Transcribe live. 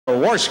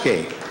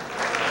Jaworski.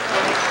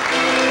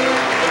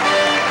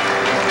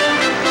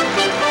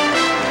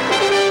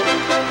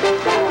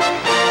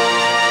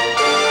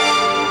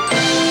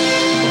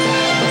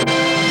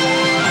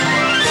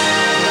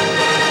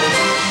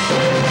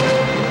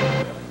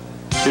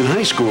 In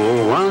high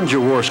school, Ron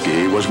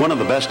Jaworski was one of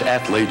the best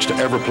athletes to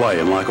ever play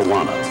in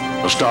Lackawanna,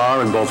 a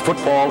star in both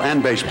football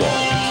and baseball.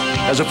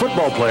 As a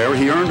football player,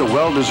 he earned a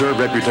well-deserved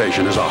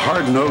reputation as a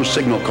hard-nosed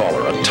signal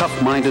caller, a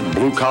tough-minded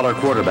blue-collar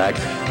quarterback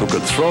who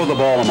could throw the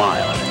ball a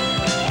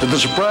mile. To the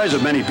surprise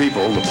of many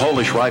people, the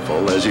Polish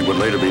Rifle, as he would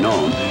later be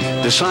known,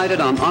 decided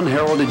on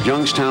unheralded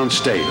Youngstown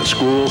State, a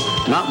school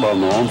not well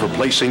known for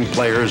placing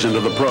players into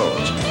the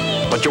pros.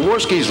 But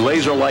Jaworski's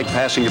laser-like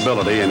passing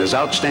ability and his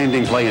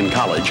outstanding play in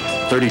college,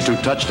 32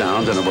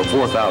 touchdowns and over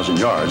 4,000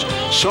 yards,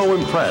 so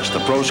impressed the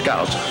pro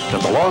scouts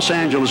that the Los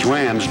Angeles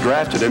Rams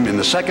drafted him in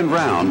the second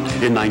round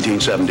in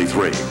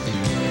 1973.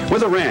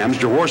 With the Rams,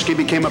 Jaworski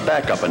became a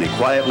backup and he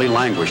quietly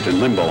languished in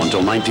limbo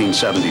until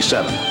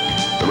 1977.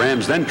 The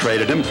Rams then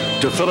traded him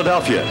to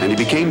Philadelphia and he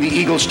became the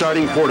Eagles'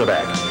 starting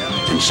quarterback.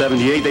 In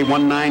 '78, they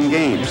won 9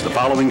 games. The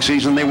following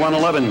season, they won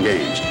 11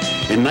 games.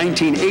 In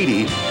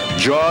 1980,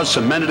 Jaws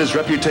cemented his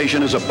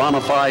reputation as a bona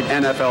fide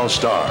NFL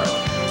star.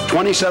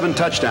 27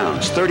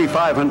 touchdowns,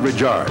 3,500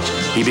 yards.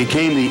 He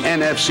became the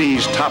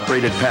NFC's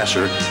top-rated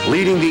passer,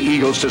 leading the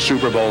Eagles to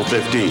Super Bowl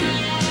 15.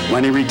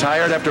 When he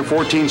retired after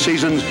 14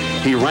 seasons,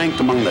 he ranked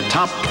among the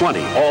top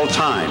 20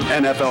 all-time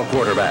NFL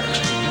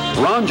quarterbacks.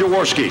 Ron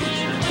Jaworski,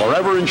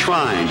 forever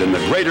enshrined in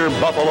the Greater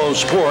Buffalo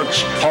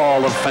Sports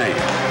Hall of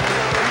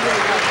Fame.